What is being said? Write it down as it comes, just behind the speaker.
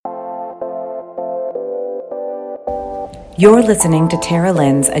You're listening to Tara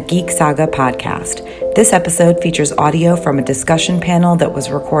Lynn's A Geek Saga podcast. This episode features audio from a discussion panel that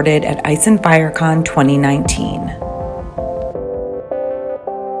was recorded at Ice and FireCon 2019.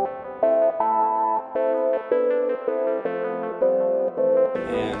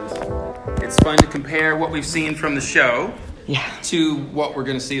 And it's fun to compare what we've seen from the show to what we're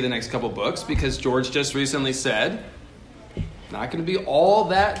going to see the next couple books, because George just recently said, not going to be all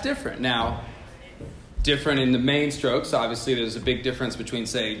that different. Now, different in the main strokes. Obviously, there's a big difference between,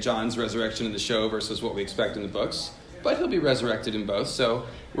 say, Jon's resurrection in the show versus what we expect in the books. But he'll be resurrected in both. So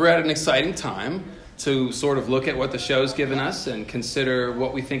we're at an exciting time to sort of look at what the show's given us and consider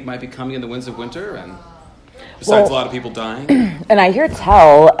what we think might be coming in the Winds of Winter. And besides a lot of people dying. And I hear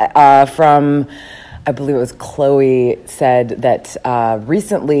tell from, I believe it was Chloe, said that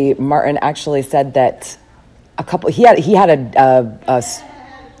recently Martin actually said that he had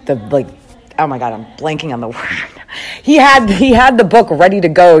oh my God, I'm blanking on the word. He had the book ready to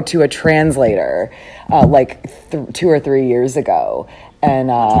go to a translator, 2 or 3 years ago, and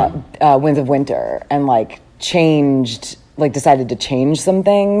Winds of Winter, and decided to change some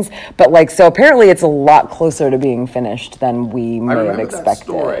things, but so apparently it's a lot closer to being finished than we may have expected. That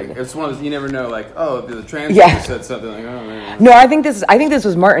story. It's one of those, you never know, the translator said something like, oh man. No, I think this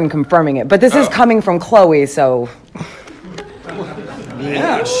was Martin confirming it, but this is coming from Chloe, so.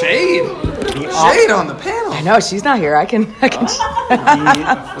 Yeah, shade on the panel. I know, she's not here. I can.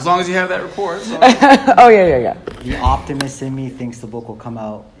 As long as you have that report. Oh, yeah. The optimist in me thinks the book will come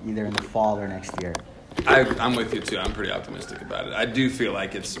out either in the fall or next year. I'm with you, too. I'm pretty optimistic about it. I do feel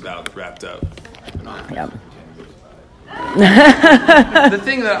like it's about wrapped up. Yeah. The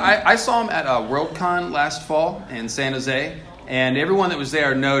thing that I saw him at Worldcon last fall in San Jose, and everyone that was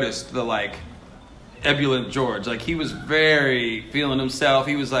there noticed the, ebullient George. He was very feeling himself.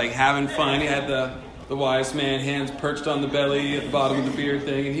 He was having fun. He had the wise man hands perched on the belly at the bottom of the beard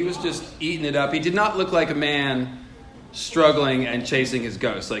thing, and he was just eating it up. He did not look like a man struggling and chasing his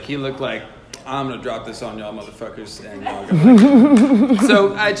ghost. He looked like, I'm gonna drop this on y'all motherfuckers, and y'all go.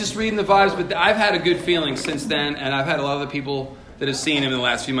 So I just reading the vibes, but I've had a good feeling since then, and I've had a lot of the people that have seen him in the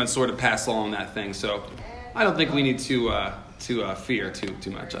last few months sort of pass along that thing. So I don't think we need to fear too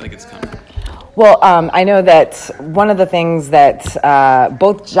much. I think it's coming. Well, I know that one of the things that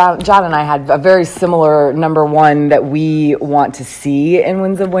both John and I had a very similar number one that we want to see in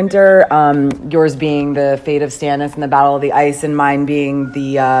Winds of Winter. Yours being the fate of Stannis and the Battle of the Ice, and mine being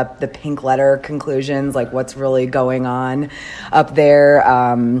the Pink Letter conclusions, what's really going on up there.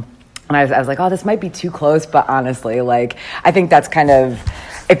 And I was like, oh, this might be too close, but honestly, I think that's kind of.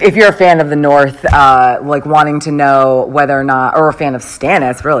 If you're a fan of the North, wanting to know whether or not, or a fan of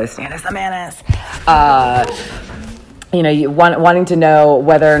Stannis, really, Stannis the Manus, wanting to know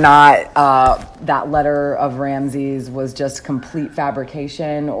whether or not that letter of Ramsay's was just complete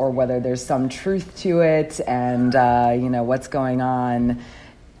fabrication or whether there's some truth to it, and what's going on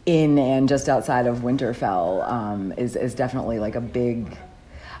in and just outside of Winterfell is definitely a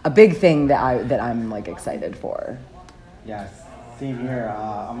big thing that I'm excited for. Yes. Same here.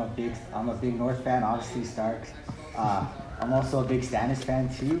 I'm a big North fan, obviously Stark. I'm also a big Stannis fan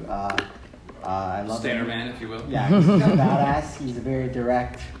too. I love Standard man, if you will. Yeah, he's a badass. He's a very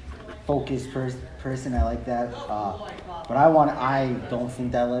direct, focused person. I like that. But I don't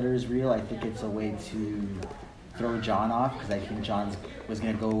think that letter is real. I think it's a way to throw Jon off, because I think Jon was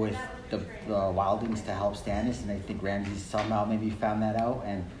gonna go with the Wildlings to help Stannis, and I think Ramsay somehow maybe found that out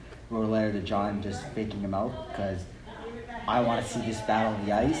and wrote a letter to Jon just faking him out, because I want to see this Battle of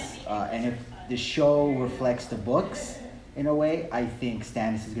the Ice. And if the show reflects the books in a way, I think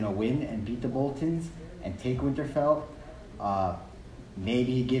Stannis is going to win and beat the Boltons and take Winterfell.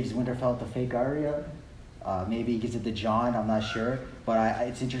 Maybe he gives Winterfell to fake Arya. Maybe he gives it to Jon. I'm not sure. But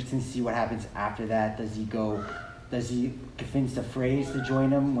it's interesting to see what happens after that. Does he convince the Freys to join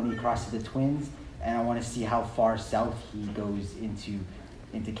him when he crosses the Twins? And I want to see how far south he goes into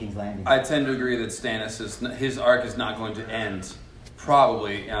King's Landing. I tend to agree that Stannis his arc is not going to end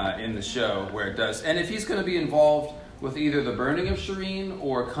probably in the show where it does. And if he's going to be involved with either the burning of Shireen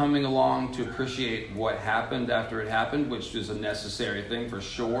or coming along to appreciate what happened after it happened, which is a necessary thing for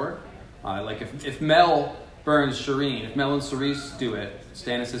sure. If Mel burns Shireen, if Mel and Cerise do it,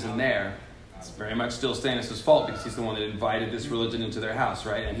 Stannis isn't there. It's very much still Stannis' fault, because he's the one that invited this religion into their house,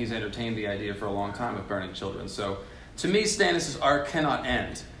 right? And he's entertained the idea for a long time of burning children. So to me, Stannis' arc cannot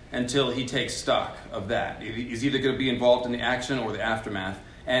end until he takes stock of that. He's either going to be involved in the action or the aftermath.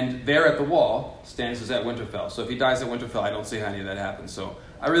 And there at the Wall, Stannis is at Winterfell. So if he dies at Winterfell, I don't see how any of that happens. So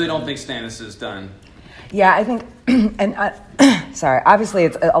I really don't think Stannis is done. Yeah, I think, and sorry, obviously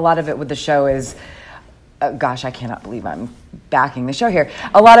it's a lot of it with the show is gosh, I cannot believe I'm backing the show here.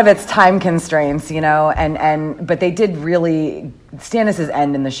 A lot of it's time constraints, but they did really. Stannis'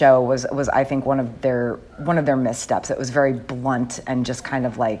 end in the show was I think one of their missteps. It was very blunt and just kind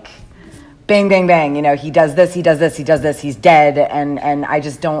of like bang, bang, bang. He does this, he does this, he does this. He's dead, and I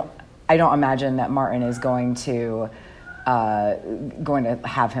just don't imagine that Martin is going to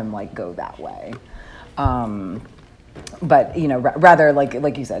have him like go that way. But rather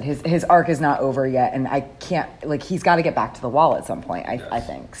like you said, his arc is not over yet, and I can't he's got to get back to the Wall at some point. I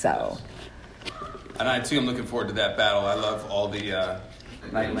think so. And I too am looking forward to that battle. I love all the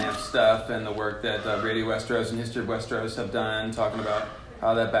Night Lamp stuff and the work that Radio Westeros and History of Westeros have done, talking about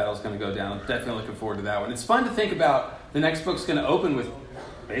how that battle is going to go down. Definitely looking forward to that one. It's fun to think about. The next book's going to open with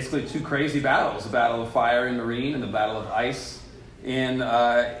basically two crazy battles: the Battle of Fire in Meereen and the Battle of Ice in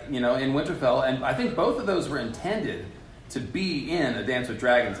Winterfell. And I think both of those were intended to be in A Dance with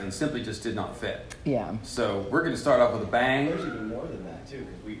Dragons and simply just did not fit. Yeah. So we're going to start off with a bang. There's even more than that too,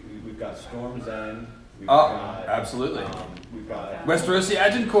 because we've got Storm's End. Absolutely. We've got Westerosi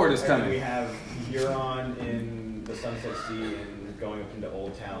Agincourt is coming. We have Euron in the Sunset Sea and going up into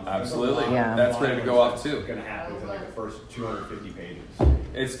Old Town. Absolutely. Yeah. That's ready to go off too. It's going to happen within like the first 250 pages.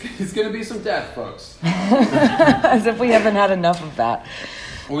 It's going to be some death, folks. As if we haven't had enough of that.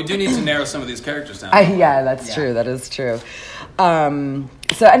 Well, we do need to narrow some of these characters down. That's true. That is true.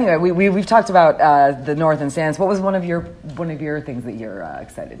 So anyway, we've talked about the North and Sands. What was one of your things that you're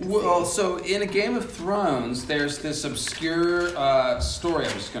excited to see? Well, so in A Game of Thrones, there's this obscure story.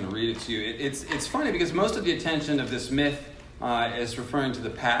 I'm just going to read it to you. It's funny because most of the attention of this myth is referring to the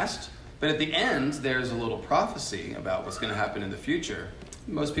past, but at the end, there's a little prophecy about what's going to happen in the future.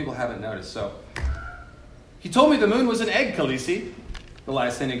 Most people haven't noticed. So, he told me the moon was an egg, Khaleesi, the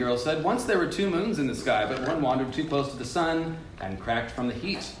Lyseni girl said. Once there were 2 moons in the sky, but one wandered too close to the sun and cracked from the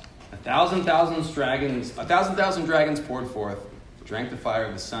heat. 1,000 dragons poured forth, drank the fire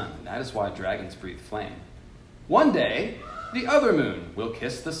of the sun. And that is why dragons breathe flame. One day, the other moon will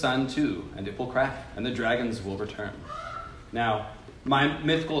kiss the sun too, and it will crack, and the dragons will return. Now, my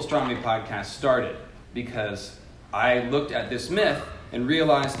Mythical Astronomy podcast started because I looked at this myth and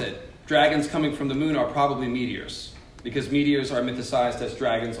realized that dragons coming from the moon are probably meteors, because meteors are mythicized as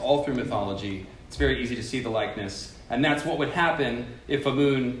dragons all through mythology. It's very easy to see the likeness, and that's what would happen if a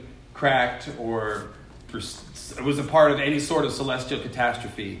moon cracked or was a part of any sort of celestial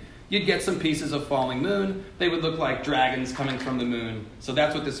catastrophe. You'd get some pieces of falling moon. They would look like dragons coming from the moon. So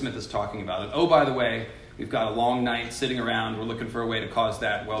that's what this myth is talking about. And oh, by the way, we've got a long night sitting around. We're looking for a way to cause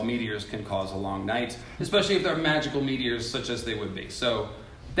that. Well, meteors can cause a long night, especially if they're magical meteors such as they would be. So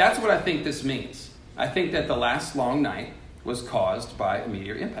that's what I think this means. I think that the last long night was caused by a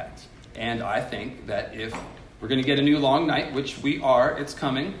meteor impact. And I think that if we're going to get a new long night, which we are, it's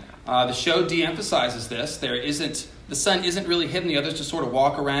coming. The show de-emphasizes this. The sun isn't really hidden. The others just sort of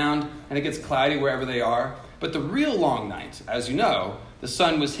walk around, and it gets cloudy wherever they are. But the real long night, as you know, the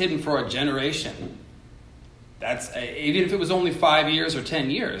sun was hidden for a generation. Even if it was only 5 years or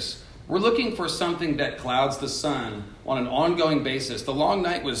 10 years, we're looking for something that clouds the sun on an ongoing basis. The long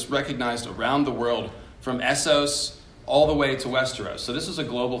night was recognized around the world from Essos all the way to Westeros. So this is a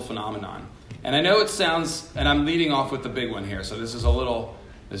global phenomenon. And I know it sounds, and I'm leading off with the big one here, so this is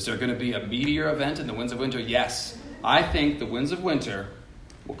is there going to be a meteor event in the Winds of Winter? Yes. I think the Winds of Winter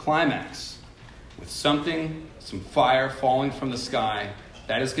will climax with some fire falling from the sky.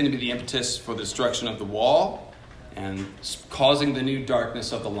 That is going to be the impetus for the destruction of the Wall and causing the new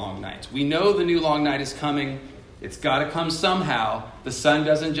darkness of the long night. We know the new long night is coming. It's got to come somehow. The sun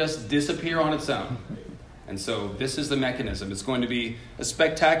doesn't just disappear on its own. And so this is the mechanism. It's going to be a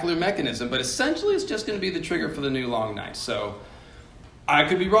spectacular mechanism, but essentially it's just going to be the trigger for the new long night. So I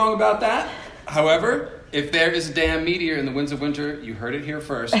could be wrong about that. However, if there is a damn meteor in the Winds of Winter, you heard it here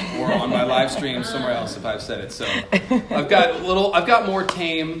first, or on my live stream somewhere else if I've said it. So I've got more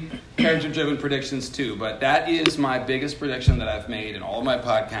tame, character-driven predictions too, but that is my biggest prediction that I've made in all of my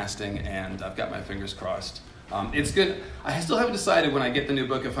podcasting, and I've got my fingers crossed. It's good. I still haven't decided when I get the new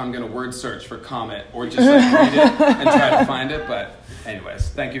book if I'm going to word search for Comet or just read it and try to find it. But anyways,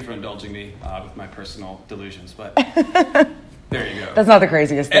 thank you for indulging me with my personal delusions. But there you go. That's not the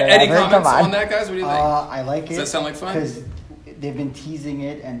craziest thing Any ever. comments on that, guys? What do you think? I like it. Does that sound like fun? Because they've been teasing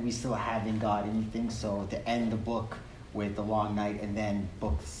it and we still haven't got anything. So to end the book with the long night and then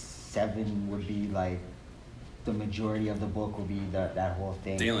book 7 would be like the majority of the book will be that whole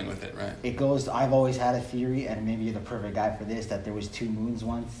thing. Dealing with it, right? It goes. I've always had a theory, and maybe you're the perfect guy for this. That there was 2 moons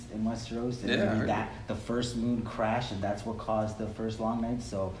once in Westeros, and maybe the first moon crashed, and that's what caused the first long night.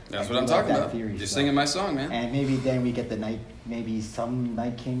 So that's what I'm talking about. Theory, You're singing my song, man. And maybe then we get the night, maybe some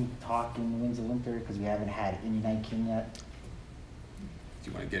Night King talk in Winds of Winter because we haven't had any Night King yet. Do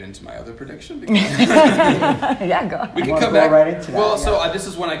you want to get into my other prediction? Yeah, go ahead. We can come back right into that. Well, so this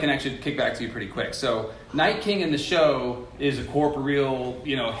is one I can actually kick back to you pretty quick. So, Night King in the show is a corporeal,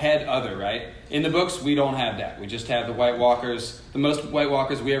 head other, right? In the books, we don't have that. We just have the White Walkers. The most White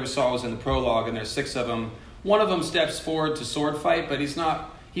Walkers we ever saw was in the prologue, and there's 6 of them. One of them steps forward to sword fight, but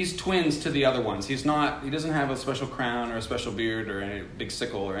he's twins to the other ones. He doesn't have a special crown or a special beard or any big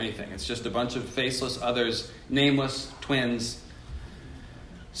sickle or anything. It's just a bunch of faceless others, nameless twins.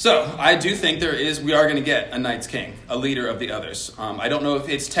 So, I do think we are going to get a Night's King, a leader of the others. I don't know if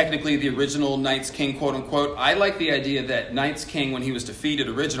it's technically the original Night's King, quote unquote. I like the idea that Night's King, when he was defeated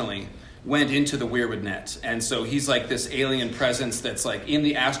originally, went into the Weirwood Net. And so he's like this alien presence that's like in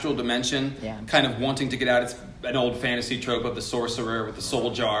the astral dimension, kind of wanting to get out. It's an old fantasy trope of the sorcerer with the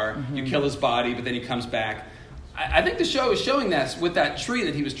soul jar. Mm-hmm. You kill his body, but then he comes back. I think the show is showing that with that tree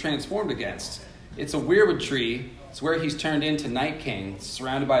that he was transformed against. It's a Weirwood tree. It's where he's turned into Night King,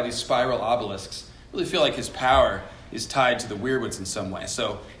 surrounded by these spiral obelisks. I really feel like his power is tied to the Weirwoods in some way.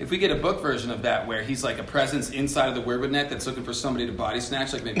 So if we get a book version of that where he's like a presence inside of the Weirwood Net that's looking for somebody to body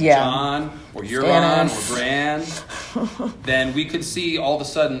snatch, like maybe Jon or Euron or Bran, then we could see all of a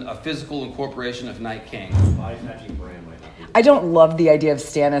sudden a physical incorporation of Night King. Body snatching Bran might not be. I don't love the idea of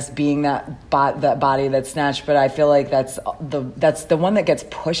Stannis being that body that's snatched, but I feel like that's the one that gets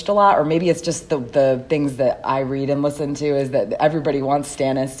pushed a lot, or maybe it's just the things that I read and listen to is that everybody wants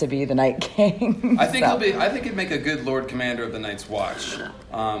Stannis to be the Night King. I think I think he'd make a good Lord Commander of the Night's Watch.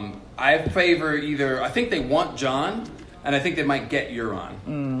 I favor I think they want Jon, and I think they might get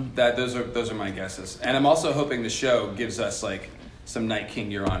Euron. Those are my guesses, and I'm also hoping the show gives us like some Night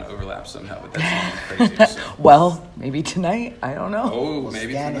King Euron overlap somehow, but that's crazy. So. Well, maybe tonight. I don't know. Oh,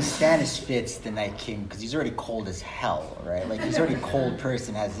 maybe Stannis fits the Night King because he's already cold as hell, right? Like he's already a cold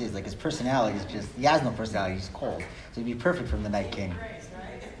person as is. Like his personality is he has no personality. He's cold, so he'd be perfect from the Night King.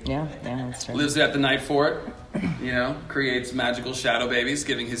 Yeah, that's true. Lives at the Night Fort, creates magical shadow babies,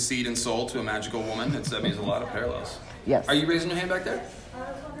 giving his seed and soul to a magical woman. That means a lot of parallels. Yes. Are you raising your hand back there? I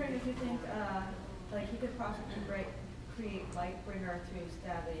was wondering if you think, he could possibly create Lightbringer through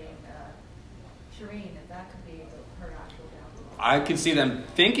stabbing Shireen, if that could be her actual downfall. I could see them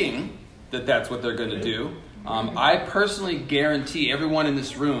thinking that that's what they're going to do. I personally guarantee everyone in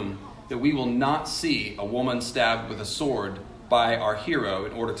this room that we will not see a woman stabbed with a sword by our hero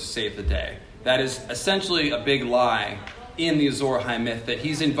in order to save the day. That is essentially a big lie in the Azor Ahai myth that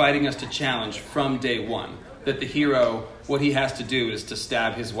he's inviting us to challenge from day one. That the hero, what he has to do is to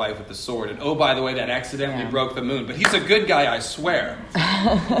stab his wife with the sword. And oh, by the way, that accidentally broke the moon. But he's a good guy, I swear.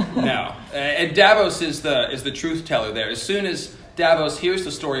 No. And Davos is the truth teller there. As soon as Davos hears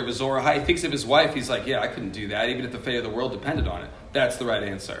the story of Azor Ahai, he thinks of his wife. He's like, I couldn't do that, even if the fate of the world depended on it. That's the right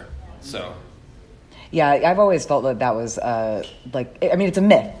answer. So... Yeah, I've always felt that was it's a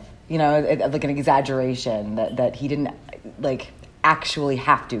myth, like an exaggeration that he didn't actually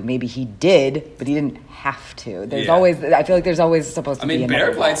have to. Maybe he did, but he didn't have to. I feel like there's always supposed to be.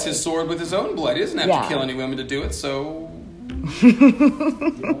 Beric lights his sword with his own blood. He doesn't have to kill any women to do it. So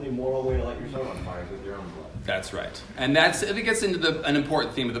the only moral way to light your sword on fire is with your own blood. That's right, and it gets into an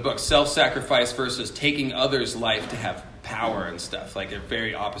important theme of the book: self-sacrifice versus taking others' life to have power and stuff. Like they're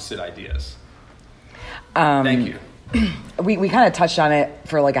very opposite ideas. Thank you. We kind of touched on it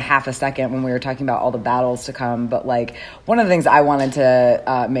for like a half a second when we were talking about all the battles to come, but like one of the things I wanted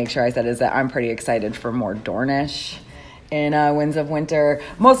to make sure I said is that I'm pretty excited for more Dornish in Winds of Winter,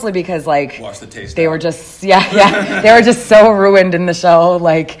 mostly because like they were just they were just so ruined in the show,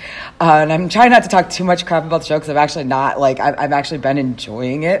 and I'm trying not to talk too much crap about the show because I've actually not I've actually been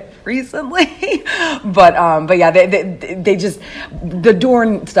enjoying it recently, but yeah, they just the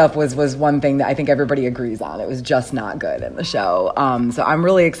Dorne stuff was one thing that I think everybody agrees on. It was just not good in the show, so I'm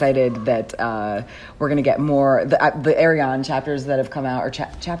really excited that we're gonna get more the Aerion chapters that have come out, or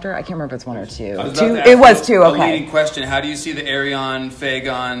chapter, I can't remember if it's 1 or 2. It was 2. Okay. A leading question: how do you see the Aerion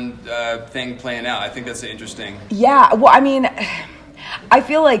Phagon thing playing out? I think that's interesting. Yeah, well, I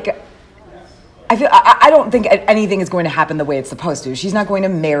feel like I don't think anything is going to happen the way it's supposed to. She's not going to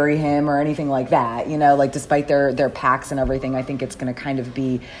marry him or anything like that, despite their pacts and everything. I think it's going to kind of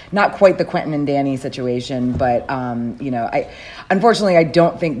be not quite the Quentin and Dany situation, but unfortunately I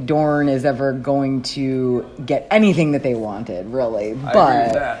don't think Dorne is ever going to get anything that they wanted, really. I agree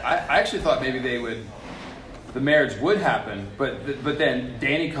with that. I actually thought maybe they would the marriage would happen, but then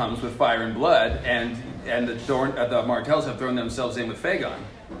Dany comes with fire and blood, and the Martells have thrown themselves in with Fagon.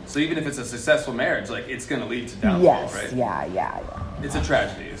 So even if it's a successful marriage, like it's going to lead to downfall, Yes, right? yeah. It's a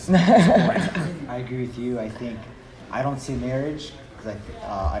tragedy. It's the point. I agree with you. I don't see marriage because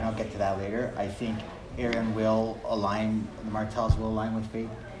I don't get to that later. I think Aeron will align, the Martells will align with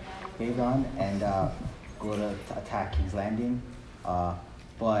Fagon and go to attack King's Landing.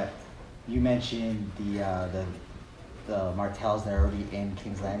 But you mentioned the Martells that are already in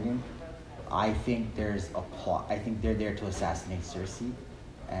King's Landing. I think there's a plot. I think they're there to assassinate Cersei,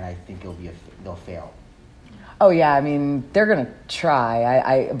 and I think they'll fail. Oh yeah, I mean they're gonna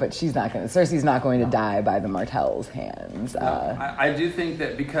try. But she's not gonna. Cersei's not going to die by the Martells' hands. I do think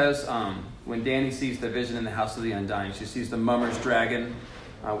that because when Dany sees the vision in the House of the Undying, she sees the Mummer's dragon,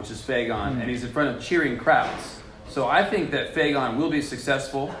 which is Fagon, and he's in front of cheering crowds. So I think that Fagon will be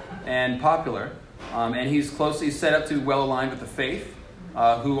successful and popular, and he's closely set up to be well aligned with the Faith,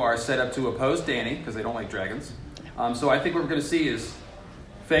 who are set up to oppose Dany because they don't like dragons. So I think what we're going to see is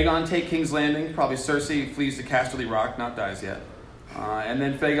Fagon take King's Landing, probably Cersei flees to Casterly Rock, not dies yet. And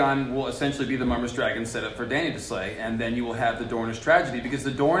then Fagon will essentially be the Mummer's dragon set up for Dany to slay. And then you will have the Dornish tragedy, because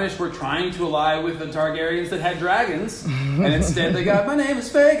the Dornish were trying to ally with the Targaryens that had dragons. And instead they got, my name is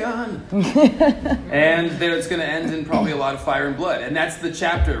Fagon. And there it's going to end in probably a lot of fire and blood. And that's the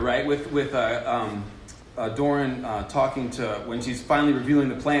chapter, right, with Doran talking to, when she's finally revealing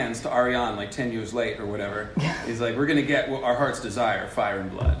the plans to Arianne like 10 years late or whatever. He's like, we're going to get our heart's desire, fire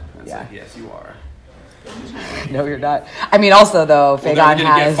and blood. And it's like, yes, you are. No, you're not. I mean, also though, Fagon they're gonna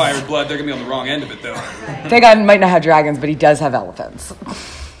has get fire and blood. They're gonna be on the wrong end of it, though. Fagon might not have dragons, but he does have elephants.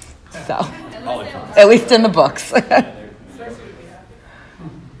 So, at least in the books. You got a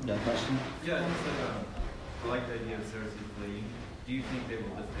question? Yeah, I like the idea of Cersei fleeing. Do you think they will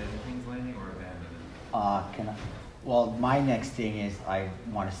defend King's Landing or abandon it? Well, my next thing is I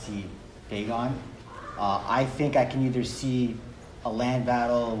want to see Fagon. I think I can either see a land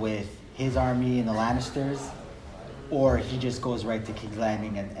battle with his army and the Lannisters, or he just goes right to King's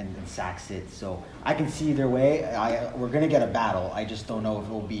Landing and sacks it. So I can see either way. We're going to get a battle. I just don't know if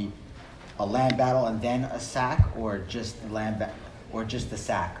it will be a land battle and then a sack, or just the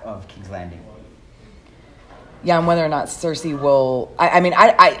sack of King's Landing. Yeah, and whether or not Cersei will...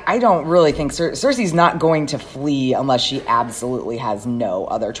 I don't really think... Cersei's not going to flee unless she absolutely has no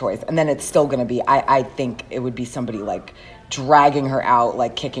other choice. And then it's still going to be... I think it would be somebody, like, dragging her out,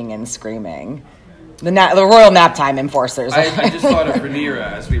 like, kicking and screaming. The royal nap time enforcers. I just thought of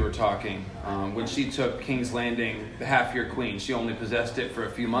Rhaenyra as we were talking. When she took King's Landing, the half-year queen, she only possessed it for a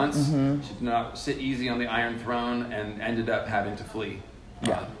few months. Mm-hmm. She did not sit easy on the Iron Throne and ended up having to flee.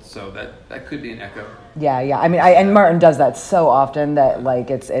 Yeah. So that could be an echo. Yeah. I mean, and Martin does that so often that,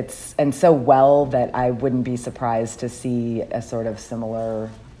 like, it's and so well that I wouldn't be surprised to see a sort of similar,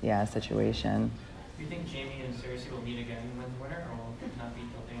 situation. Do you think Jaime and Cersei will meet again in Winds of Winter, or will it not be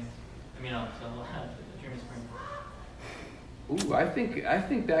till Dance? The Dream of Spring. Ooh, I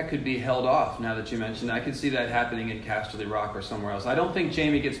think that could be held off now that you mentioned it. I could see that happening in Casterly Rock or somewhere else. I don't think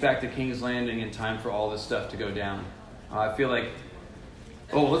Jaime gets back to King's Landing in time for all this stuff to go down. I feel like...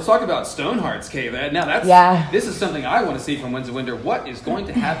 Oh, let's talk about Stoneheart's cave. Now this is something I want to see from Winds of Winter. What is going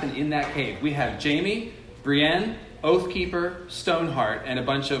to happen in that cave? We have Jaime, Brienne, Oathkeeper, Stoneheart, and a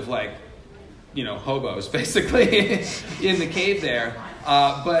bunch of, like, hobos basically in the cave there.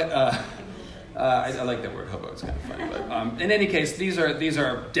 I like that word hobo. It's kind of funny. But in any case, these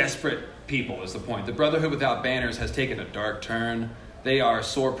are desperate people. Is the point? The Brotherhood Without Banners has taken a dark turn. They are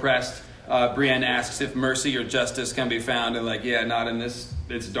sore pressed. Brienne asks if mercy or justice can be found, and not in this.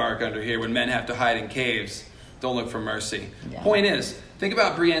 It's dark under here. When men have to hide in caves, don't look for mercy. Yeah. Point is, think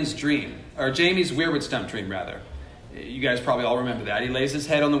about Brienne's dream, or Jaime's weirwood stump dream, rather. You guys probably all remember that. He lays his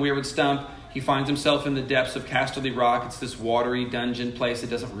head on the weirwood stump. He finds himself in the depths of Casterly Rock. It's this watery dungeon place that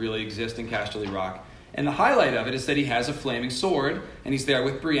doesn't really exist in Casterly Rock. And the highlight of it is that he has a flaming sword, and he's there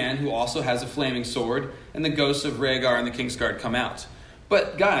with Brienne, who also has a flaming sword, and the ghosts of Rhaegar and the Kingsguard come out.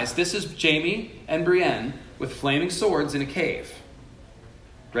 But guys, this is Jaime and Brienne with flaming swords in a cave.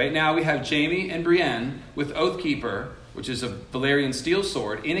 Right now we have Jaime and Brienne with Oathkeeper, which is a Valyrian steel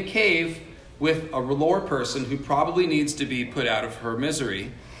sword, in a cave with a R'hllor person who probably needs to be put out of her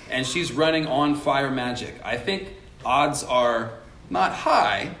misery, and she's running on fire magic. I think odds are not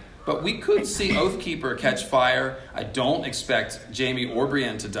high, but we could see Oathkeeper catch fire. I don't expect Jaime or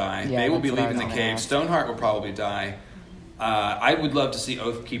Brienne to die. They will be leaving the cave. Stoneheart will probably die. I would love to see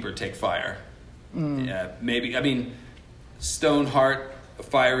Oathkeeper take fire. Maybe. I mean, Stoneheart,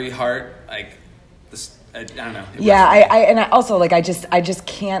 fiery heart, like this, I don't know. I also I just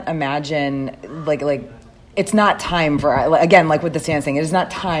can't imagine like it's not time for, again, like with the Sansa thing, it is not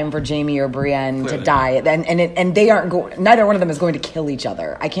time for Jaime or Brienne to Clearly. die, and they aren't going. Neither one of them is going to kill each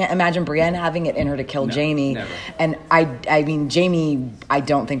other. I can't imagine Brienne having it in her to kill No, Jaime, never. and I mean Jaime, I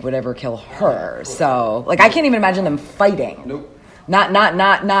don't think would ever kill her. So like I can't even imagine them fighting. Nope.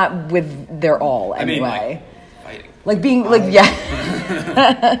 Not with their all I mean, anyway. fighting. Like being like yeah.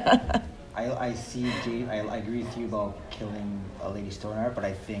 I see. I agree with you about killing Lady Stoneheart, but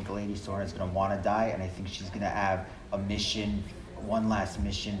I think Lady Stoneheart's gonna want to die, and I think she's gonna have a mission, one last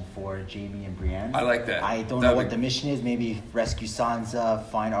mission for Jaime and Brienne. I like that. I don't That know would- what the mission is. Maybe rescue Sansa,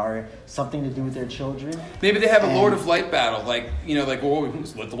 find Arya, something to do with their children. Maybe they have a And- Lord of Light battle, like, well,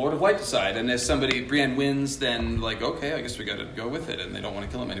 let the Lord of Light decide. And if Brienne wins, then like, okay, I guess we got to go with it, and they don't want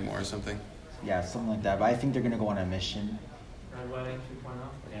to kill him anymore or something. Yeah, something like that. But I think they're gonna go on a mission. Red Wedding 2.0.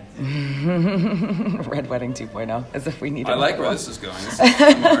 Red Wedding 2.0, as if we need. I like where this is going.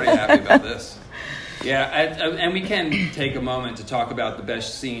 I'm already happy about this. Yeah, and we can take a moment to talk about the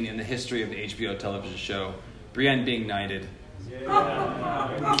best scene in the history of the HBO television show, Brienne being knighted.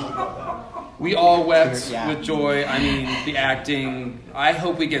 We all wept Yeah. with joy. I mean, the acting. I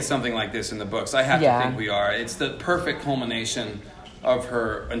hope we get something like this in the books. I have Yeah. to think we are. It's the perfect culmination of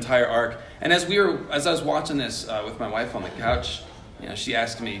her entire arc. And as I was watching this with my wife on the couch, she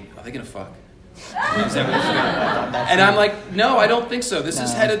asked me, "Are they gonna fuck?" Is that what it's gonna- And I'm like, no, I don't think so. This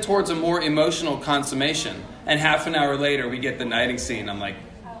is headed towards a more emotional consummation. And half an hour later, we get the knighting scene. I'm like,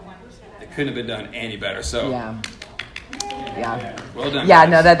 it couldn't have been done any better. So, Yeah. well done. Yeah, guys.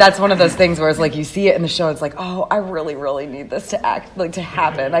 no, that's one of those things where it's like you see it in the show, it's like, oh, I really, really need this to to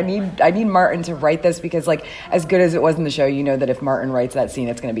happen. I need Martin to write this because like as good as it was in the show, you know that if Martin writes that scene,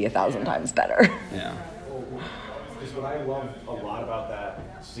 it's going to be 1,000 times better. Yeah. Just what I love a lot about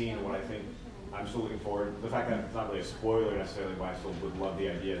that scene, what I think I'm still looking forward, the fact that it's not really a spoiler necessarily, but I still would love the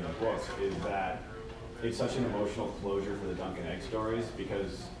idea in the books, is that it's such an emotional closure for the Dunk and Egg stories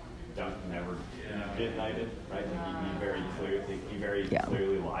because Dunk never get knighted, right? He very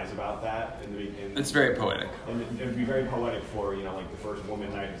clearly lies about that. It's very poetic. And it would be very poetic for, like the first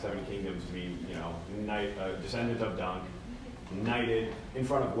woman knight in Seven Kingdoms to be, descendant of Dunk, knighted in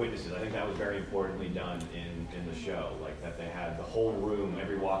front of witnesses. I think that was very importantly done in the show, like that they had the whole room,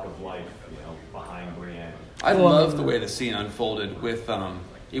 every walk of life, behind Brienne. I love the way the scene unfolded with,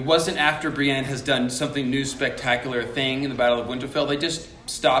 it wasn't after Brienne has done something new, spectacular thing in the Battle of Winterfell. They just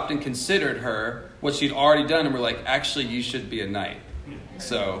stopped and considered her, what she'd already done, and were like, actually, you should be a knight.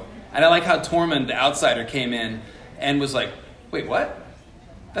 So, and I like how Tormund, the outsider, came in and was like, wait, what?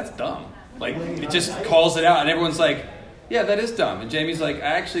 That's dumb. Like, it just calls it out, and everyone's like, yeah, that is dumb. And Jaime's like,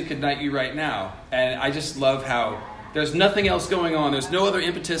 I actually could knight you right now. And I just love how there's nothing else going on. There's no other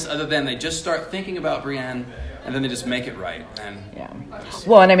impetus other than they just start thinking about Brienne, and then they just make it right. And Yeah.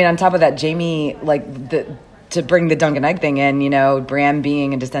 Well, and I mean, on top of that, Jaime, to bring the Dunk and Egg thing in, Bran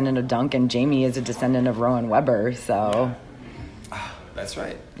being a descendant of Dunk and Jaime is a descendant of Rowan Weber. So, that's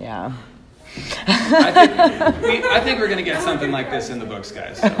right. yeah. I think we're going to get something like this in the books,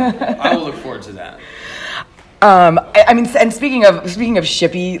 guys. So I will look forward to that. I mean, and speaking of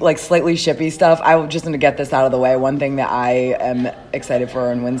shippy, like slightly shippy stuff, I just want to get this out of the way. One thing that I am excited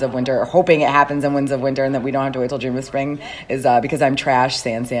for in Winds of Winter, or hoping it happens in Winds of Winter, and that we don't have to wait till Dream of Spring, is because I'm trash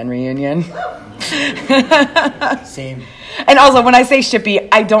Sansan reunion. Same. And also, when I say shippy,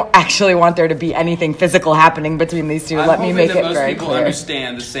 I don't actually want there to be anything physical happening between these two. Let me make it very most people clear.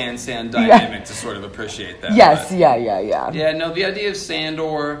 understand the Sansan dynamic to sort of appreciate that. Yes, but- yeah. Yeah, no, the idea of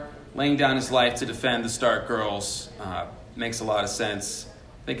Sandor laying down his life to defend the Stark girls makes a lot of sense.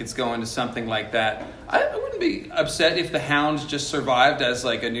 I think it's going to something like that. I wouldn't be upset if the Hound just survived as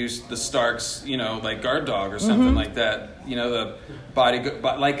like the Starks, like guard dog or something like that. The body,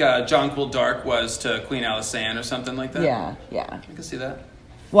 like Jonquil Dark was to Queen Alysanne or something like that. Yeah. I can see that.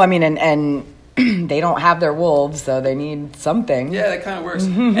 Well, I mean, and they don't have their wolves, so they need something. Yeah, that kind of works.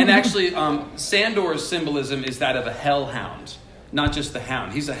 And actually, Sandor's symbolism is that of a hellhound, not just the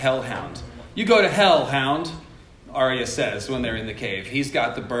hound. He's a hellhound. You go to hell, hound, Arya says when they're in the cave. He's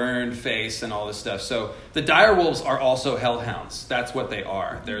got the burned face and all this stuff. So the direwolves are also hellhounds. That's what they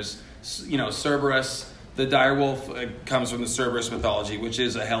are. There's, Cerberus. The direwolf comes from the Cerberus mythology, which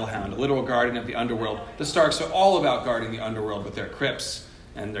is a hellhound, a literal guardian of the underworld. The Starks are all about guarding the underworld with their crypts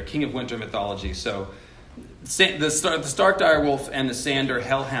and their King of Winter mythology. So the Stark direwolf and the Sandor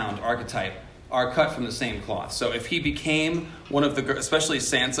hellhound archetype are cut from the same cloth. So if he became one of the, especially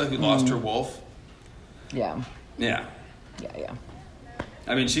Sansa, who lost her wolf. Yeah. Yeah. Yeah.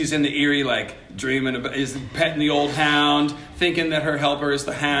 I mean, she's in the Eyrie, dreaming about, is petting the old hound, thinking that her helper is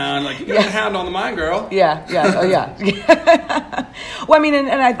the hound. You got the hound on the mind, girl. Yeah. Oh, yeah. Well, I mean,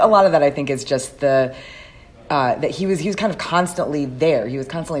 and a lot of that, I think, is just that he was kind of constantly there. He was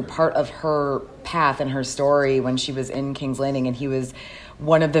constantly part of her path and her story when she was in King's Landing, and he was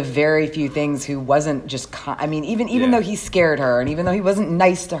one of the very few things who wasn't just even though he scared her and even though he wasn't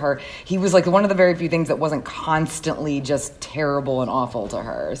nice to her, he was like one of the very few things that wasn't constantly just terrible and awful to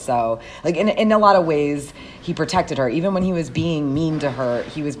her. So like in a lot of ways he protected her. Even when he was being mean to her,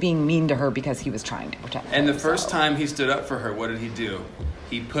 he was being mean to her because he was trying to protect her. And the first time he stood up for her, what did he do?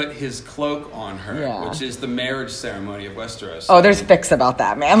 He put his cloak on her, which is the marriage ceremony of Westeros. Oh, there's fics about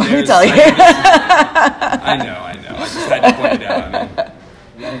that, man. Let me tell you. I know. I just had to point it out.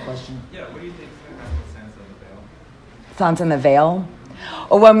 You got a question? Yeah, what do you think is going to happen with Sansa in the Vale? Sansa in the Vale?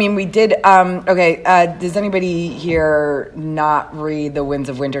 Oh, well, I mean, we did... does anybody here not read the Winds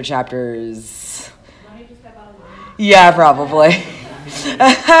of Winter chapters? Why don't you just step out of the room? Yeah, probably.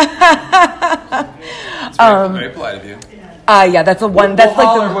 It's very polite of you. Yeah, that's the one. That's we'll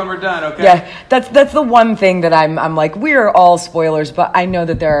like holler when we're done. Okay. Yeah, that's the one thing that I'm like, we're all spoilers, but I know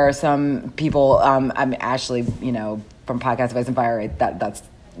that there are some people. I'm Ashley, from Podcast Advice and Fire. That's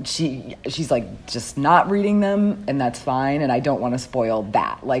she's like just not reading them, and that's fine. And I don't want to spoil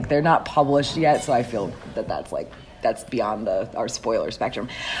that. Like they're not published yet, so I feel that's beyond our spoiler spectrum.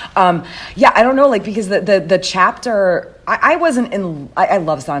 I don't know, like because the chapter, I wasn't in. I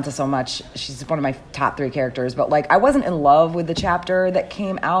love Sansa so much. She's one of my top 3 characters, but like I wasn't in love with the chapter that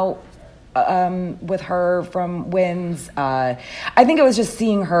came out with her from Winds. I think it was just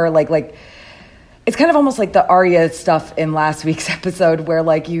seeing her like. It's kind of almost like the Arya stuff in last week's episode, where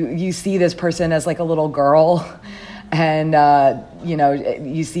like you see this person as like a little girl, and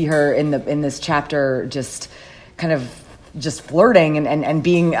you see her in this chapter just kind of just flirting and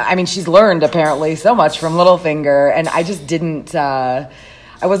being, I mean, she's learned apparently so much from Littlefinger, and I just didn't, I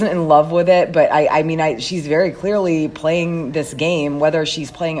wasn't in love with it, but she's very clearly playing this game, whether she's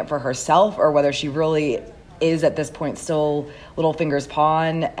playing it for herself or whether she really is at this point still Littlefinger's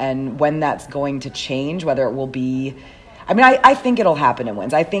pawn, and when that's going to change, whether it will be, I think it'll happen in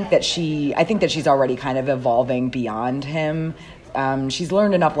Winds. I think that she's already kind of evolving beyond him. She's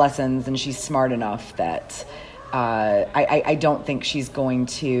learned enough lessons and she's smart enough that I don't think she's going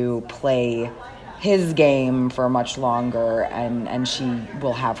to play his game for much longer, and she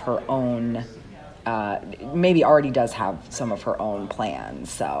will have her own, maybe already does have some of her own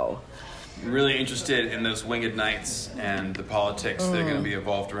plans. So I'm really interested in those Winged Knights and the politics that are going to be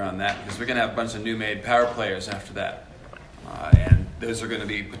evolved around that, because we're going to have a bunch of new made power players after that. And those are going to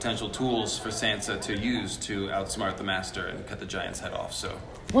be potential tools for Sansa to use to outsmart the Master and cut the Giant's head off. So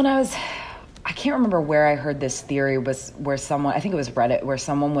when I can't remember where I heard this theory, was where someone, I think it was Reddit, where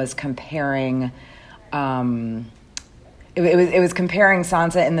someone was comparing, it was comparing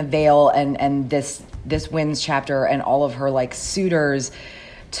Sansa in the Vale and this Winds chapter and all of her like suitors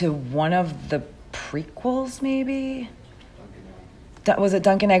to one of the prequels, maybe. Was it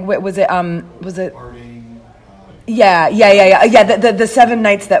Duncan Egg? Was it? Yeah. The 7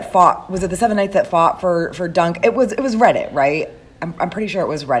 knights that fought. Was it the 7 knights that fought for Dunk? It was Reddit, right? I'm pretty sure it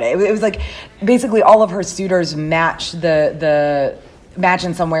was Reddit. It was like basically all of her suitors match match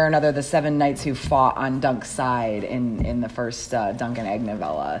in some way or another the 7 knights who fought on Dunk's side in the first Duncan Egg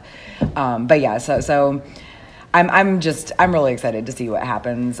novella. But yeah, so I'm really excited to see what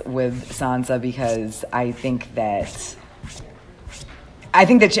happens with Sansa, because I think that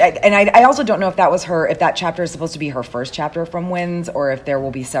she, and I also don't know if that chapter is supposed to be her first chapter from Winds, or if there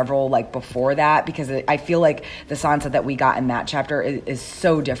will be several like before that, because I feel like the Sansa that we got in that chapter is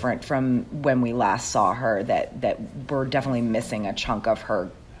so different from when we last saw her that we're definitely missing a chunk of her,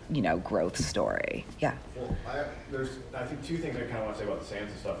 growth story. Yeah. Well, there's I think 2 things I kind of want to say about the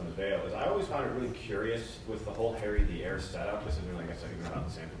Sansa stuff in the Vale. Is I always found it really curious with the whole Harry the Heir setup. This isn't, I guess, even about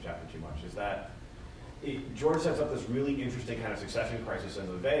the Sansa chapter too much. Is that George sets up this really interesting kind of succession crisis in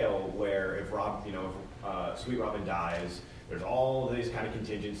the Vale, where if Sweet Robin dies, there's all these kind of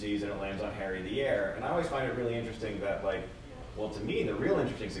contingencies, and it lands on Harry the Heir. And I always find it really interesting that, to me, the real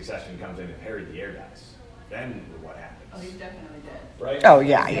interesting succession comes in if Harry the Heir dies. Then what happens? Oh, he's definitely dead. Right? Oh,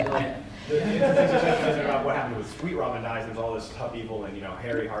 yeah. The interesting succession isn't about what happened with Sweet Robin dies. There's all this tough evil, and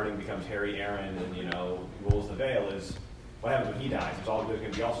Harry Harding becomes Harry Aaron, and rules the Vale. Is what happens when he dies? There's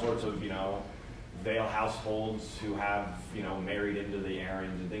going to be all sorts of Vale households who have married into the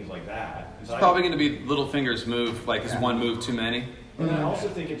Aarons and things like that. It's probably going to be Littlefinger's move, is one move too many. And I also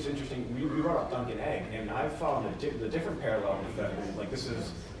think it's interesting. We brought up Duncan Egg, and I've found the different parallel with that. This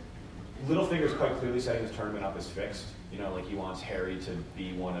is Littlefinger's quite clearly setting this tournament up as fixed. He wants Harry to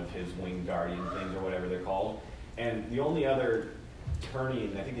be one of his winged guardian things or whatever they're called. And the only other tourney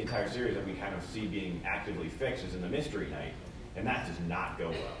in, I think, the entire series that we kind of see being actively fixed is in the Mystery Knight, and that does not go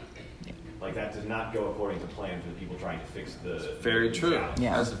well. Like that does not go according to plan for the people trying to fix the. Very true. challenge.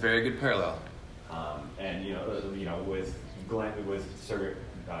 Yeah. That's a very good parallel. And with Sir,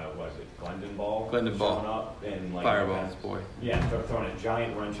 what is it, Glendon Ball? Glendon Ball. Showing up and like Fireball's boy. Yeah, throwing a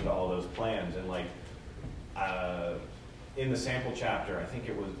giant wrench into all those plans, and like in the sample chapter, I think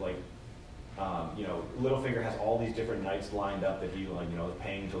it was like Littlefinger has all these different knights lined up that he is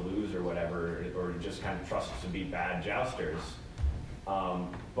paying to lose or whatever, or just kind of trusts to be bad jousters.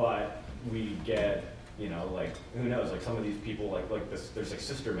 But we get who knows, like some of these people like this, there's like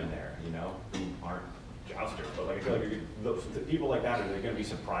sistermen there, who aren't jousters, but like I feel like the people like that they're going to be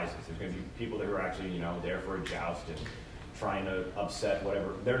surprises. There's going to be people that are actually there for a joust and trying to upset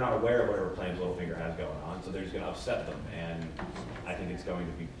whatever. They're not aware of whatever plans Littlefinger has going on, so they're just going to upset them, and I think it's going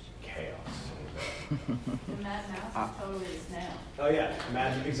to be chaos. The Mad Mouse is totally a snail. Oh yeah,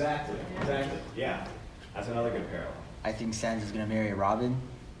 imagine exactly. Yeah, that's another good parallel. I think Sansa's gonna marry Robin.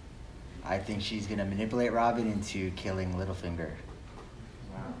 I think she's gonna manipulate Robin into killing Littlefinger.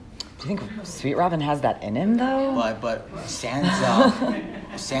 Do you think Sweet Robin has that in him, though? But Sansa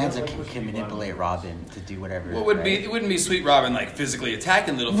can manipulate Robin to do whatever. Well, it wouldn't be Sweet Robin like physically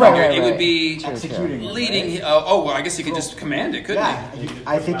attacking Littlefinger. Right. It would be executing, leading. Well, I guess he could just command it, couldn't he?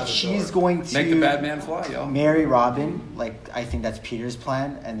 I think she's going to Make the bad man fly, y'all. marry Robin. Like I think that's Peter's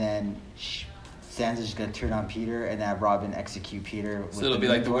plan, and then Sansa's just gonna turn on Peter and have Robin execute Peter. So it'll be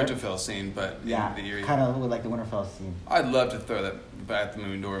like the Winterfell scene, but Yeah, in the Eyrie. kind of like the Winterfell scene. I'd love to throw that at the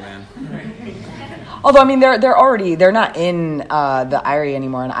moon door, man. Although, I mean, they're not in the Eyrie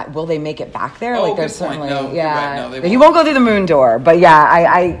anymore, and will they make it back there? Oh, like, there's good point. certainly, No, yeah. you're right. No, he won't go through the moon door, but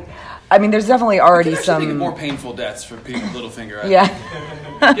yeah, I mean, there's definitely already Think some of more painful deaths for people, Littlefinger. Yeah.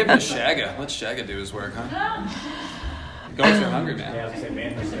 Give him a Shagga. Let Shagga do his work, huh? Goats are hungry, man. Yeah, I was gonna say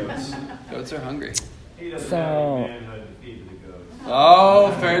manhood goats. Goats are hungry. He doesn't So- have any manhood to feed the goats.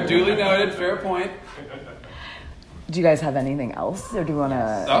 Oh, fair, duly noted. Fair point. Do you guys have anything else, or do you want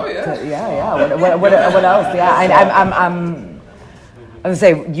to? Oh, yeah. Yeah. What else? Yeah, I'm gonna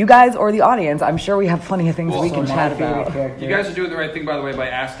say you guys or the audience. I'm sure we have plenty of things Well, we so can my chat favorite about. character. You guys are doing the right thing, by the way, by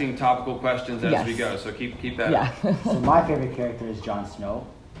asking topical questions as Yes. we go. So keep that Yeah. up. So my favorite character is Jon Snow,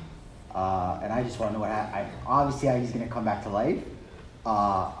 and I just want to know obviously how he's gonna come back to life.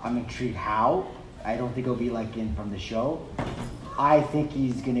 I'm intrigued how. I don't think it'll be like from the show. I think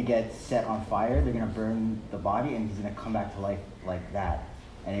he's gonna get set on fire. They're gonna burn the body, and he's gonna come back to life like that.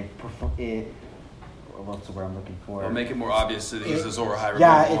 And what's the word I'm looking for? We'll make it more obvious that he's a Azor Ahai.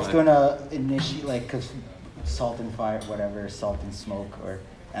 Yeah, removal it's on it. gonna initiate cause salt and fire, whatever, salt and smoke,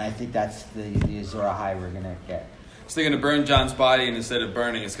 and I think that's the Azor Ahai we're gonna get. So they're going to burn John's body, and instead of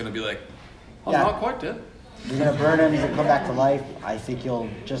burning, it's going to be like, oh, Yeah. not quite dead. They're gonna burn him. He's gonna come back to life. I think he'll,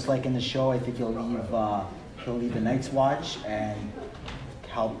 just like in the show, I think he'll leave the Night's Watch and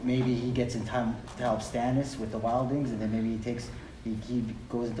help. Maybe he gets in time to help Stannis with the Wildlings, and then maybe he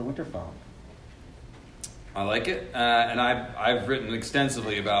goes into Winterfell. I like it, and I've written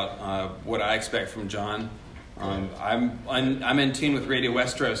extensively about what I expect from Jon. I'm in tune with Radio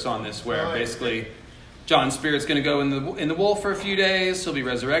Westeros on this, where basically Jon's spirit's going to go in the wolf for a few days. He'll be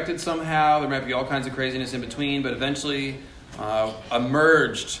resurrected somehow. There might be all kinds of craziness in between, but eventually a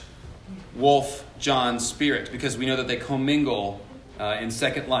merged wolf Jon spirit, because we know that they commingle in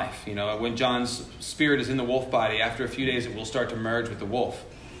Second Life. When Jon's spirit is in the wolf body, after a few days it will start to merge with the wolf.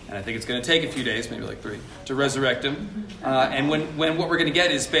 And I think it's going to take a few days, maybe like 3, to resurrect him. And when what we're going to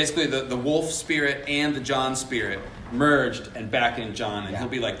get is basically the wolf spirit and the Jon spirit merged and back in Jon, and he'll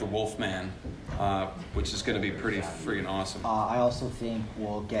be like the wolf man, which is going to be pretty freaking awesome. I also think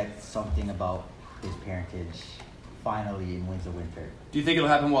we'll get something about his parentage finally in Winds of Winter. Do you think it'll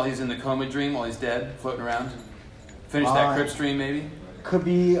happen while he's in the coma dream, while he's dead, floating around? Finish that crypt stream, maybe? Could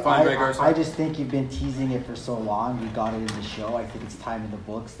be. Find Rhaegar's I heart. just think you've been teasing it for so long. We got it in the show. I think it's time in the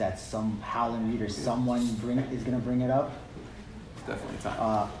books that some Howland Reed or someone is going to bring it up. It's definitely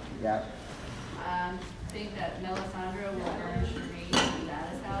time. Yeah. I think that Melisandre will burn Shireen, and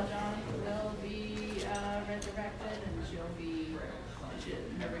that is how Jon will be resurrected, and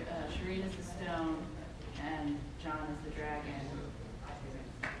Shireen is the stone, and Jon is the dragon.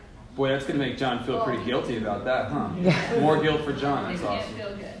 Boy, that's going to make Jon feel pretty guilty about that, huh? More guilt for Jon. It That's can't awesome.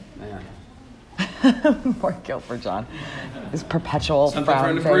 feel good. Man. More guilt for Jon. His perpetual Something for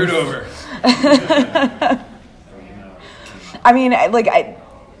frown him to brood face. over. I mean,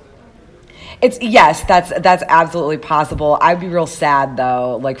 Yes, that's absolutely possible. I'd be real sad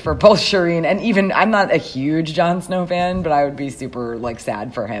though, like for both Shireen and even I'm not a huge Jon Snow fan, but I would be super like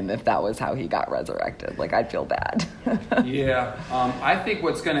sad for him if that was how he got resurrected. Like I'd feel bad. Yeah, I think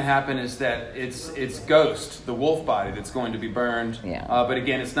what's going to happen is that it's Ghost, the wolf body, that's going to be burned. Yeah. But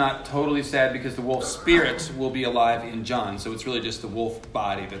again, it's not totally sad because the wolf spirit will be alive in Jon, so it's really just the wolf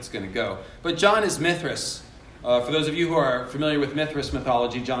body that's going to go. But Jon is Mithras. For those of you who are familiar with Mithras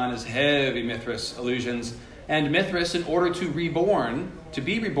mythology, Jon is heavy Mithras allusions. And Mithras, in order to be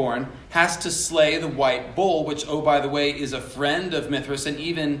reborn, has to slay the white bull, which, oh, by the way, is a friend of Mithras and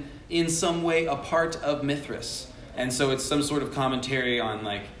even in some way a part of Mithras. And so it's some sort of commentary on,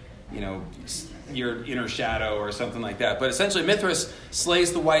 like, you know, your inner shadow or something like that. But essentially, Mithras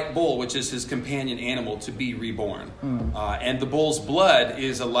slays the white bull, which is his companion animal, to be reborn. And the bull's blood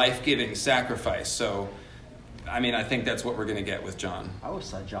is a life-giving sacrifice. So, I mean, I think that's what we're going to get with Jon. I always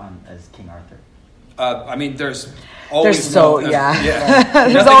saw Jon as King Arthur. I mean, there's always yeah.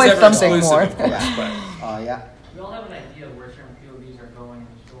 There's Nothing's always ever something exclusive, more. of course, but Yeah. We all have an idea of where certain POVs are going in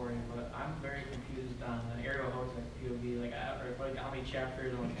the story, but I'm very confused on the Ariel Hotep POV. Like how many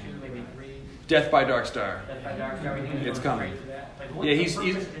chapters? Only 2, maybe 3. Death by Darkstar. Death by Darkstar. We think It's coming. straight to that. Like, what's Yeah, the he's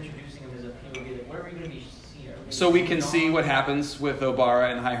purpose of introducing him as a POV? Like, what are we going to be seeing? So we can see what happens with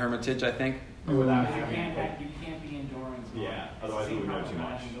Obara and High Hermitage, I think. Without You having can't be in Doran's mind. Yeah, otherwise we would know too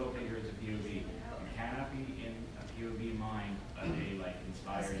much. Go figure it's a POV. You cannot be in a POV mind of a like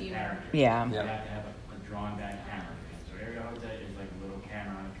inspired schema. character. Yeah. You Yeah. have to have a drawn down camera. So Ariel Hotep is like a little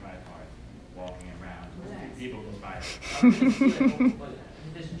camera on a tripod walking around. People inspired.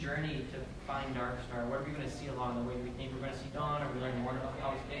 This journey to find Darkstar, what are we going to see along the way? Do we think we're going to see Dawn? Are we learning more about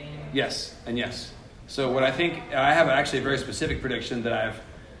House Dane? Yes, and yes. So what I think, I have actually a very specific prediction that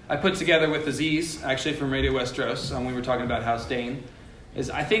I put together with Aziz, actually from Radio Westeros, when we were talking about House Dane, is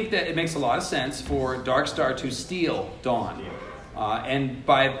I think that it makes a lot of sense for Darkstar to steal Dawn.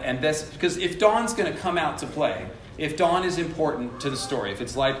 Because if Dawn's going to come out to play, if Dawn is important to the story, if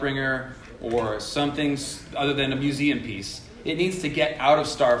it's Lightbringer or something other than a museum piece, it needs to get out of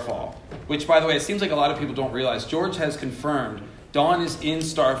Starfall. Which, by the way, it seems like a lot of people don't realize. George has confirmed Dawn is in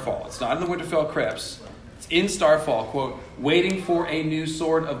Starfall. It's not in the Winterfell Crypts. It's in Starfall, quote, waiting for a new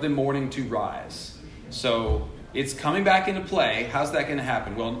sword of the morning to rise. So it's coming back into play. How's that going to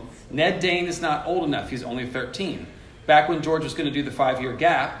happen? Well, Ned Dane is not old enough. He's only 13. Back when George was going to do the 5-year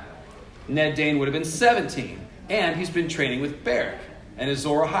gap, Ned Dane would have been 17. And he's been training with Beric, an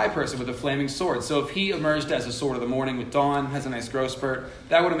Azor Ahai person with a flaming sword. So if he emerged as a Sword of the Morning with Dawn, has a nice growth spurt,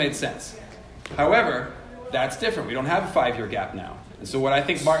 that would have made sense. However, that's different. We don't have a 5-year gap now. And so what I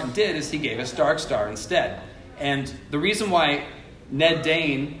think Martin did is he gave us Darkstar instead. And the reason why Ned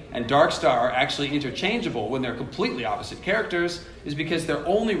Dane and Darkstar are actually interchangeable when they're completely opposite characters is because their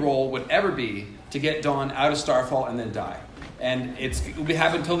only role would ever be to get Dawn out of Starfall and then die. And it will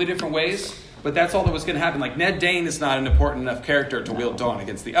happen totally different ways, but that's all that was going to happen. Like, Ned Dane is not an important enough character to wield Dawn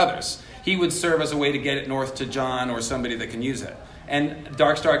against the others. He would serve as a way to get it north to Jon or somebody that can use it. And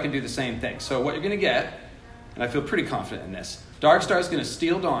Darkstar can do the same thing. So what you're going to get, and I feel pretty confident in this, Darkstar is going to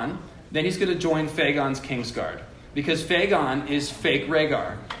steal Dawn, then he's going to join Fagon's Kingsguard. Because Fagon is fake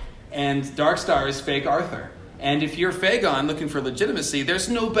Rhaegar, and Darkstar is fake Arthur. And if you're Fagon looking for legitimacy, there's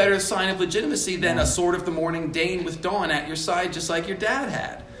no better sign of legitimacy than a Sword of the Morning Dane with Dawn at your side, just like your dad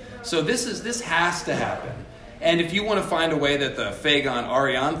had. So this has to happen. And if you want to find a way that the Fagon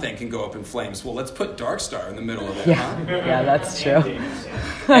Arianne thing can go up in flames, well, let's put Darkstar in the middle of it. Yeah, huh? yeah, that's true.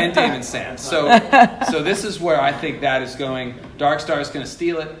 And Daemon Sands. So this is where I think that is going. Darkstar is going to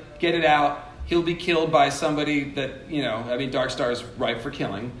steal it, get it out. He'll be killed by somebody that, Darkstar is ripe for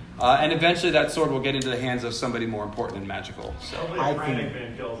killing. And eventually that sword will get into the hands of somebody more important and magical. So Hopefully Frantic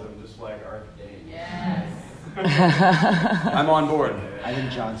Man kills him just like Arthur Dane. Yes. I'm on board. I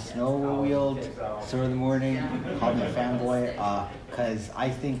think Jon Snow will wield Sword of the Morning. Call me a fanboy. Because I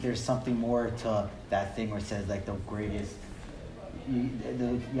think there's something more to that thing where it says, like, the greatest. You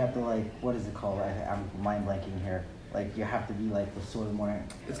have to, like, what is it called? I'm mind blanking here. Like, you have to be like the Sword of the Morning.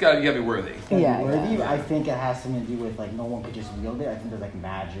 You gotta be worthy. It's gotta Yeah, be worthy. yeah. I think it has something to do with, like, no one could just wield it. I think there's, like,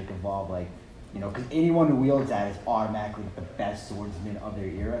 magic involved, like, because anyone who wields that is automatically the best swordsman of their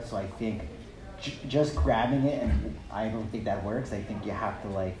era. So I think just grabbing it, and I don't think that works. I think you have to,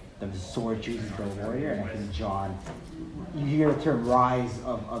 like, the sword chooses the warrior, and I think Jon, you hear the term rise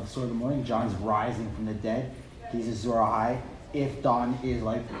of Sword of the Morning. Jon's rising from the dead. He's a Azor Ahai. If Dawn is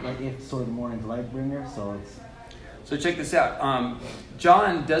if Sword of the Morning's Lightbringer, so it's. So check this out.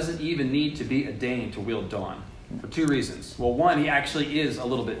 Jon doesn't even need to be a Dane to wield Dawn for 2 reasons. Well, one, he actually is a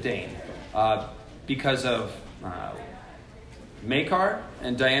little bit Dane because of Maekar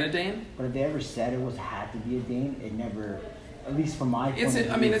and Diana Dane. But if they ever said it had to be a Dane, it never, at least from my point of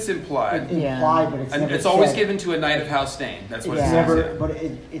view. I mean, it's implied. It's implied, but it's never It's always said. given to a Knight of House Dane. That's what It's it never, says. but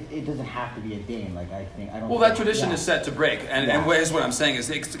it doesn't have to be a Dane. Like I don't. Well, that think- tradition yeah. is set to break, and Yeah. here's what I'm saying is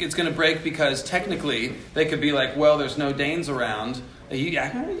it's going to break because technically they could be like, well, there's no Danes around. You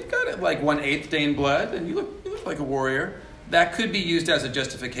got it like 1/8 Dane blood, and you look like a warrior. That could be used as a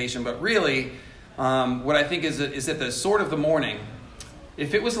justification, but really, what I think is that the Sword of the Morning,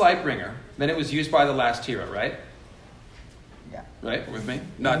 if it was Lightbringer, then it was used by the last hero, right? Yeah. Right, with me?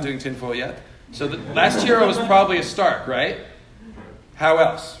 Not doing tinfoil yet. So the last hero was probably a Stark, right? How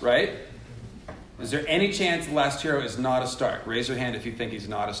else, right? Is there any chance the last hero is not a Stark? Raise your hand if you think he's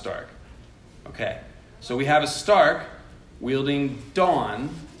not a Stark. Okay. So we have a Stark wielding Dawn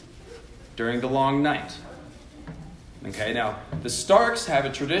during the Long Night. Okay, now the Starks have a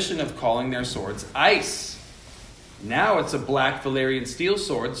tradition of calling their swords ice. Now it's a black Valyrian steel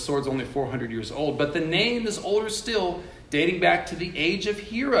sword. The sword's only 400 years old, but the name is older still, dating back to the Age of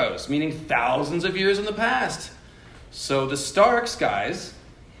Heroes, meaning thousands of years in the past. So the Starks, guys,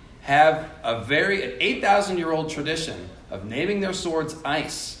 have an 8,000-year-old tradition of naming their swords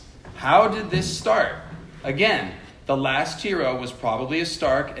ice. How did this start? Again, the last hero was probably a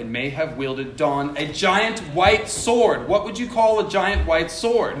Stark and may have wielded Dawn, a giant white sword. What would you call a giant white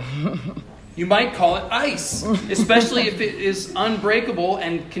sword? You might call it ice, especially if it is unbreakable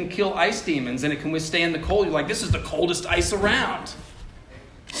and can kill ice demons and it can withstand the cold. You're like, this is the coldest ice around.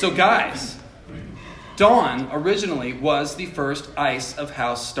 So guys, Dawn originally was the first ice of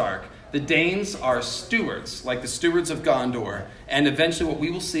House Stark. The Danes are stewards, like the stewards of Gondor, and eventually what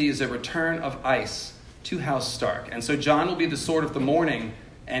we will see is a return of ice to House Stark. And so Jon will be the Sword of the Morning,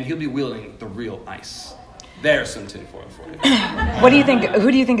 and he'll be wielding the real ice. There's some tinfoil for you. What do you think?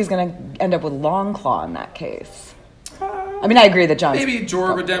 Who do you think is going to end up with Longclaw in that case? I mean, I agree that Jon's... Maybe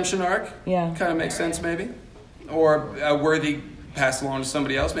Jorah redemption arc. Yeah. Kind of makes sense, maybe. Or a worthy passed along to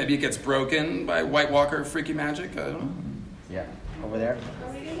somebody else. Maybe it gets broken by White Walker freaky magic. I don't know. Yeah. Over there.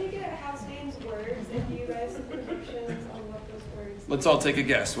 Are we going to get House Dane's words if you guys have predictions on what those words Let's all take a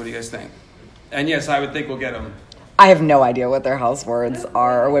guess. What do you guys think? And yes, I would think we'll get them. I have no idea what their house words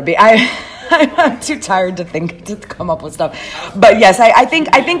are or would be. I'm too tired to come up with stuff. But yes, I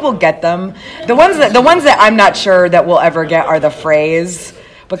think we'll get them. The ones that I'm not sure that we'll ever get are the phrase.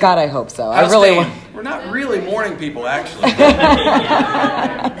 But God, I hope so. I really want. We're not really morning people, actually.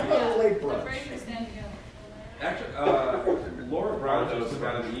 Actually, Laura Brown just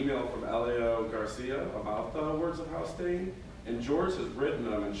got an email from Elio Garcia about the words of House Dane, and George has written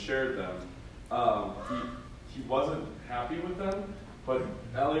them and shared them. He wasn't happy with them, but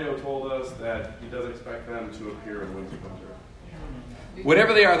Elio told us that he does expect them to appear in Winds of Winter.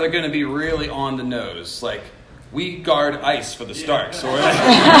 Whatever they are, they're going to be really on the nose. Like, we guard ice for the Starks, or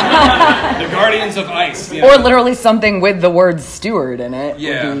the Guardians of Ice. You know? Or literally something with the word steward in it.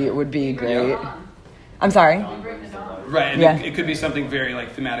 Yeah. Would be great. I'm sorry. Right, and Yeah. it could be something very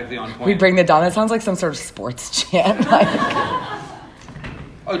like thematically on point. We bring the dawn. That sounds like some sort of sports chant.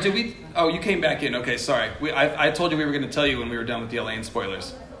 Oh, did we? Oh, you came back in. Okay, sorry. I told you we were going to tell you when we were done with the Elaine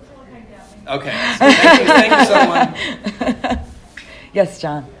spoilers. Okay. Thank you, someone. Yes,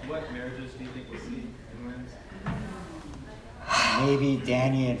 John. What marriages do you think we'll see in Winds? Maybe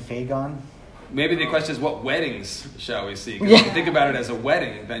Dany and Fagon. Maybe the question is, what weddings shall we see? 'Cause Yeah. if you think about it as a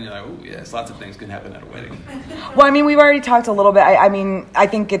wedding, then you're like, oh, yes, lots of things can happen at a wedding. Well, I mean, we've already talked a little bit. I mean, I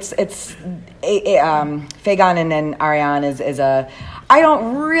think it's Fagon and then Ariane is a. I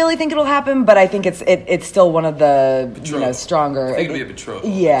don't really think it'll happen, but I think it's still one of the Betrothal. stronger. I think it'll be a betrothal.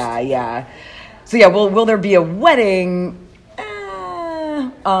 Yeah. So yeah, will there be a wedding?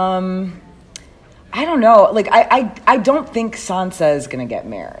 I don't know. Like I don't think Sansa is gonna get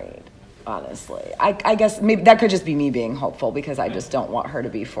married. Honestly, I guess maybe that could just be me being hopeful because I just don't want her to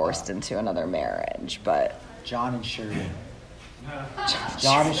be forced into another marriage. But Jon and Shireen.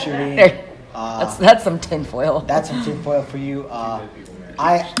 Jon and Shireen. There. That's some tinfoil. That's some tinfoil for you.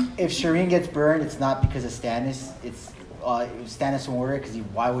 If Shireen gets burned, it's not because of Stannis. It's Stannis won't order because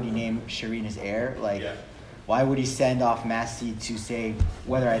why would he name Shireen his heir? Like, why would he send off Massey to say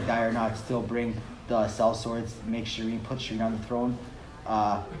whether I die or not, still bring the sellswords, put Shireen on the throne?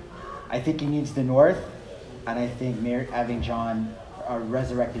 I think he needs the North, and I think having Jon,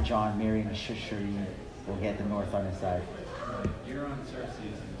 resurrected Jon, marrying Shireen will get the North on his side. You're on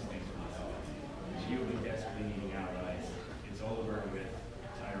Cersei is a mistake for myself. She will be desperately needing allies. It's over with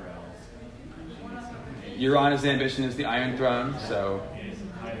Tyrells. She needs something. Euron's ambition is the Iron Throne, so. It is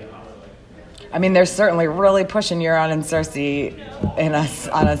highly possible. I mean, they're certainly really pushing Euron and Cersei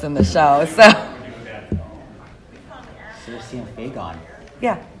on us in the show. So. Massey and Fagon.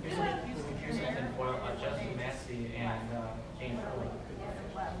 Yeah. Here's something foil, Justin Massey and James Poole.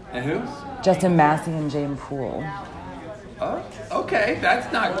 And who? Justin Massey and James Poole. Oh, okay.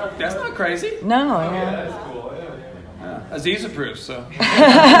 That's not crazy. No, yeah. That's cool. Aziz approves, so.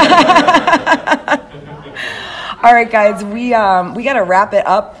 All right, guys, we got to wrap it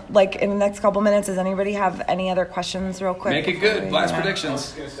up like in the next couple minutes. Does anybody have any other questions real quick? Make it good. Blast predictions. I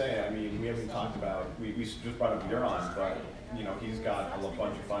was going to say, I mean, we haven't talked about, we just brought up Euron, but, you know, he's got a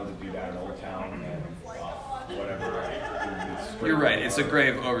bunch of fun to do down in Old Town and whatever. You're right. It's a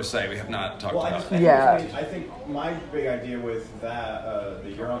grave oversight we have not talked about. I think my big idea with that, the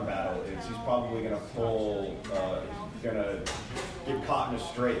Euron battle, is he's probably going to pull, going to get caught in a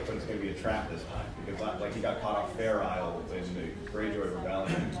strait, but it's going to be a trap this time. Because like he got caught off Fair Isle in the Greyjoy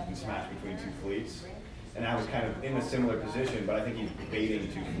Rebellion and smashed between two fleets. And I was kind of in a similar position, but I think he's baiting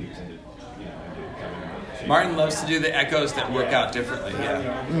two fleets into coming out. Martin loves to do the echoes that work out differently.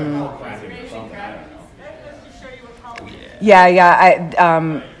 Yeah.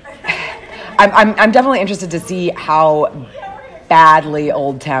 I'm definitely interested to see how badly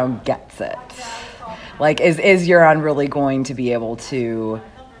Old Town gets it. Like, is Euron really going to be able to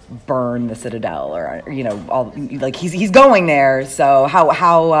burn the Citadel, or all like he's going there? So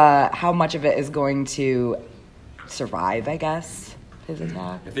how much of it is going to survive? I guess his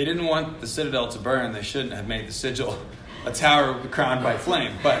attack. If they didn't want the Citadel to burn, they shouldn't have made the sigil a tower crowned by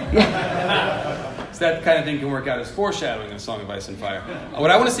flame. But so that kind of thing can work out as foreshadowing in A Song of Ice and Fire. What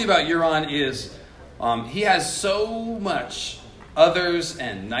I want to see about Euron is he has so much others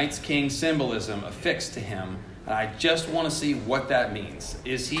and Night's King symbolism affixed to him. And I just want to see what that means.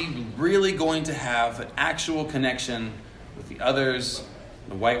 Is he really going to have an actual connection with the others,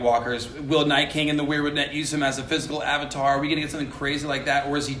 the White Walkers? Will Night King and the Weirwood Net use him as a physical avatar? Are we going to get something crazy like that?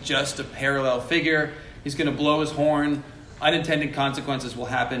 Or is he just a parallel figure? He's going to blow his horn. Unintended consequences will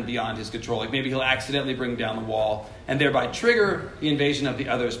happen beyond his control. Like maybe he'll accidentally bring down the wall and thereby trigger the invasion of the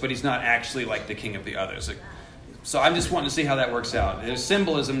others, but he's not actually like the king of the others. So I'm just wanting to see how that works out. There's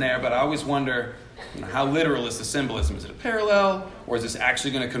symbolism there, but I always wonder, how literal is the symbolism? Is it a parallel, or is this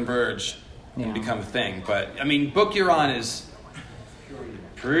actually going to converge and become a thing? But, I mean, Book Euron is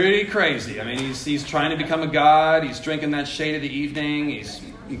pretty crazy. I mean, he's trying to become a god. He's drinking that shade of the evening. He's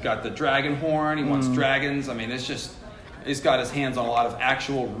got the dragon horn. He wants dragons. I mean, he's got his hands on a lot of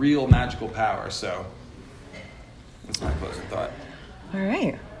actual, real magical power. So that's my closing thought. All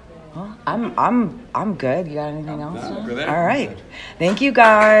right. Well, I'm good. You got anything else? No, go there. All right. Thank you,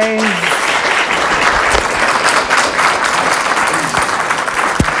 guys.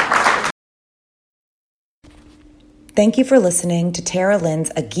 Thank you for listening to Tara Lynn's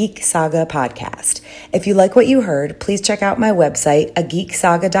A Geek Saga podcast. If you like what you heard, please check out my website,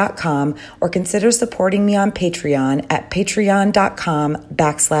 ageeksaga.com, or consider supporting me on Patreon at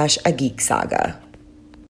patreon.com/ageeksaga.